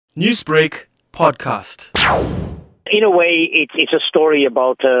Newsbreak Podcast. In a way, it's a story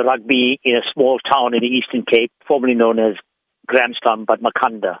about rugby in a small town in the Eastern Cape, formerly known as Grahamstown, but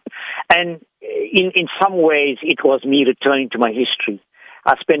Makana. And in some ways, it was me returning to my history.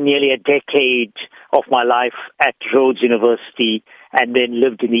 I spent nearly a decade of my life at Rhodes University and then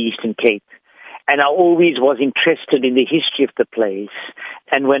lived in the Eastern Cape. And I always was interested in the history of the place.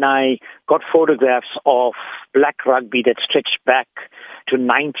 And when I got photographs of black rugby that stretched back to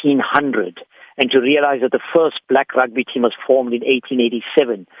 1900, and to realize that the first black rugby team was formed in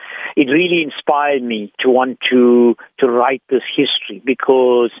 1887, it really inspired me to want to write this history,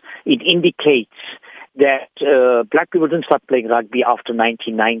 because it indicates that black people didn't start playing rugby after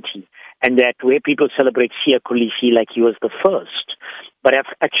 1990, and that where people celebrate Siya Kolisi like he was the first, but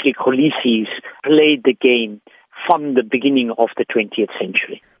actually Kolisis played the game from the beginning of the 20th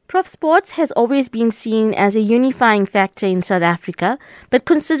century. Prof, sports has always been seen as a unifying factor in South Africa, but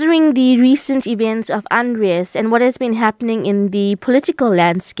considering the recent events of unrest and what has been happening in the political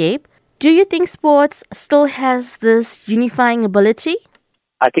landscape, do you think sports still has this unifying ability?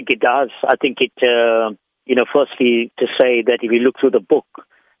 I think it does. I think it, firstly to say that if you look through the book,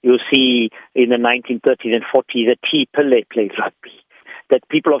 you'll see in the 1930s and 40s that T. Pillay played rugby, that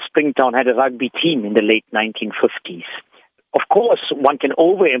people of Springtown had a rugby team in the late 1950s. Of course, one can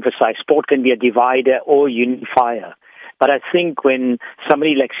overemphasize sport can be a divider or unifier. But I think when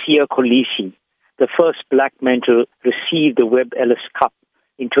somebody like Siya Kolisi, the first black man to receive the Webb Ellis Cup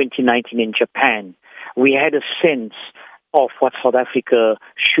in 2019 in Japan, we had a sense of what South Africa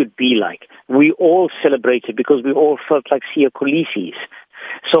should be like. We all celebrated because we all felt like Siya Kolisis.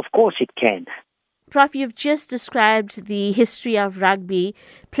 So of course it can. Prof, you've just described the history of rugby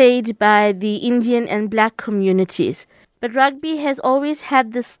played by the Indian and black communities. But rugby has always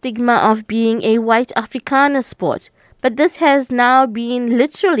had the stigma of being a white Afrikaner sport. But this has now been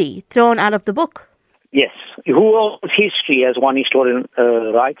literally thrown out of the book. Yes. Who owns history, as one historian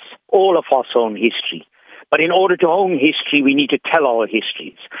writes? All of us own history. But in order to own history, we need to tell our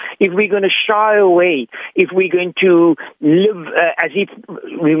histories. If we're going to shy away, if we're going to live as if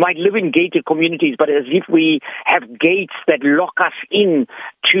we might live in gated communities, but as if we have gates that lock us in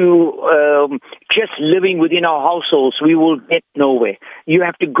to just living within our households, we will get nowhere. You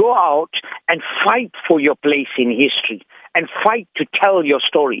have to go out and fight for your place in history and fight to tell your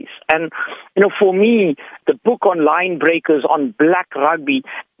stories. And, for me, the book on line breakers, on black rugby,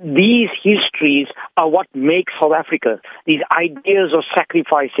 these histories are what makes South Africa, these ideas of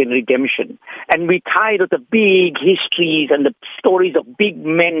sacrifice and redemption. And we're tired of the big histories and the stories of big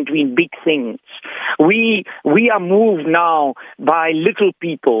men doing big things. We are moved now by little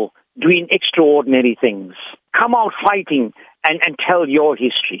people doing extraordinary things. Come out fighting and tell your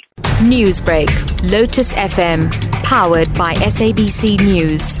history. Newsbreak, Lotus FM, powered by SABC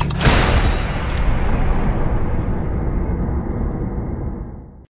News.